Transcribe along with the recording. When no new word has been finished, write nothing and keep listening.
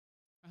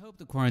hope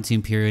the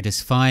quarantine period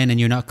is fine and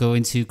you're not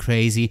going too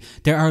crazy.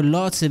 There are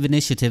lots of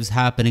initiatives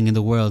happening in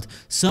the world,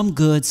 some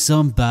good,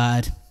 some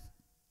bad.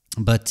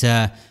 But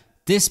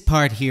this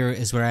part here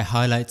is where I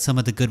highlight some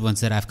of the good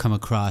ones that I've come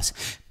across.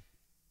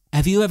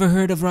 Have you ever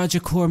heard of Roger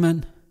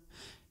Corman?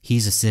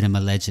 He's a cinema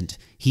legend.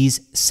 He's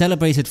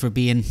celebrated for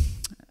being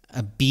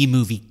a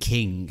B-movie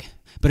king.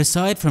 But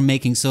aside from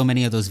making so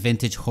many of those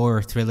vintage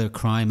horror, thriller,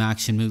 crime,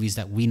 action movies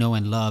that we know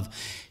and love,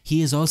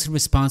 he is also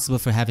responsible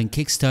for having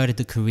kickstarted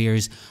the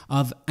careers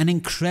of an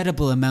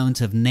incredible amount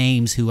of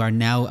names who are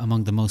now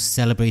among the most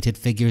celebrated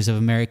figures of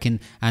American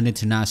and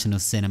international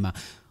cinema.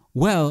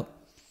 Well,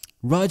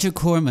 Roger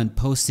Corman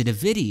posted a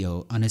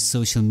video on his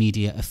social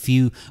media a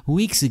few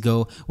weeks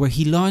ago where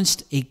he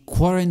launched a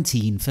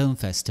quarantine film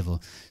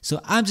festival.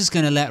 So I'm just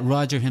going to let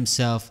Roger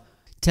himself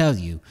tell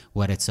you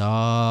what it's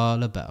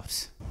all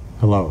about.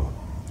 Hello,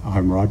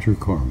 I'm Roger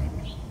Corman.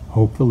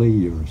 Hopefully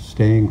you're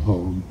staying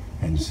home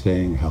and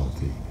staying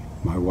healthy.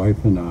 My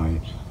wife and I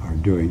are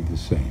doing the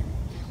same.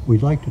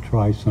 We'd like to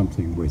try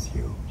something with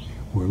you.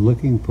 We're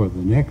looking for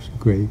the next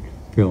great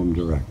film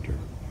director.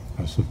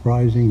 A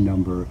surprising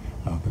number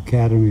of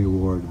Academy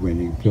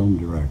Award-winning film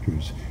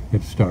directors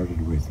have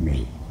started with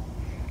me.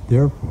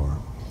 Therefore,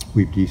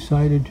 we've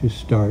decided to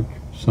start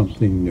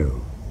something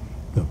new.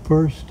 The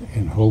first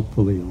and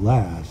hopefully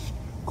last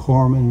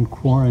Corman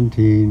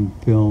Quarantine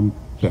Film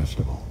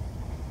Festival.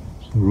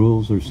 The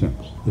rules are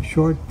simple. The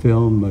short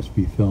film must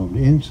be filmed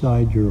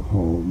inside your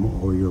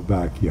home or your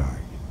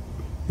backyard.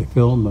 The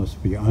film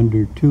must be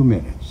under 2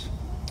 minutes.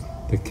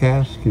 The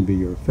cast can be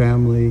your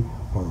family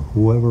or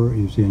whoever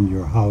is in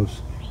your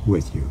house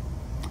with you.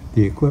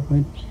 The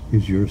equipment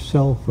is your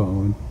cell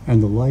phone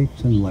and the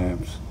lights and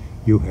lamps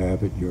you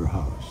have at your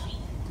house.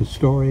 The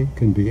story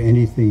can be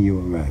anything you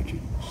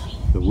imagine.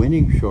 The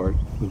winning short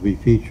will be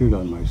featured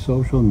on my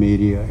social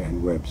media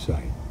and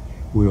website.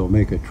 We will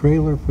make a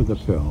trailer for the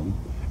film,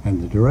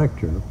 and the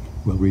director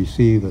will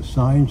receive a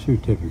signed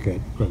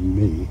certificate from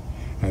me,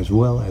 as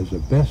well as a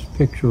Best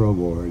Picture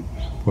Award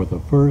for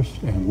the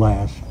first and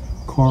last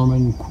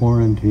Corman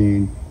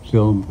Quarantine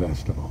Film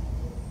Festival.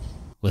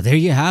 Well, there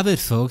you have it,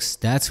 folks.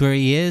 That's where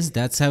he is.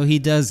 That's how he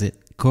does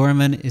it.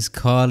 Corman is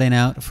calling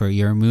out for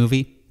your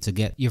movie, so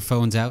get your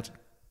phones out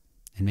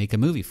and make a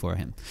movie for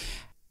him.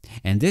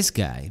 And this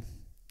guy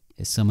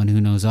is someone who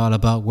knows all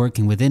about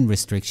working within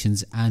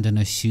restrictions and on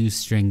a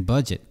shoestring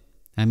budget.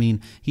 I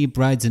mean, he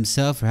prides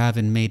himself for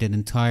having made an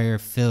entire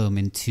film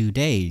in 2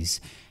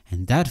 days,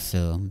 and that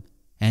film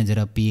ended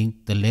up being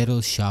The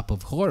Little Shop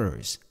of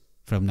Horrors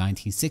from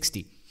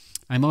 1960.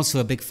 I'm also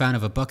a big fan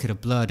of A Bucket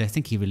of Blood. I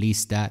think he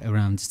released that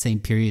around the same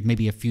period,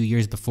 maybe a few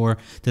years before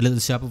The Little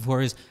Shop of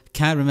Horrors.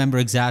 Can't remember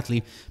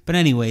exactly. But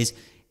anyways,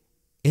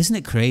 isn't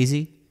it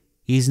crazy?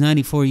 He's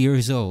 94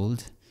 years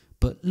old,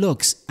 but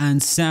looks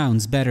and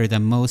sounds better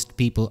than most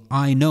people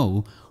I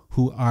know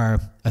who are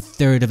a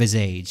third of his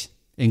age,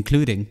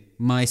 including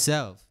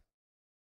myself.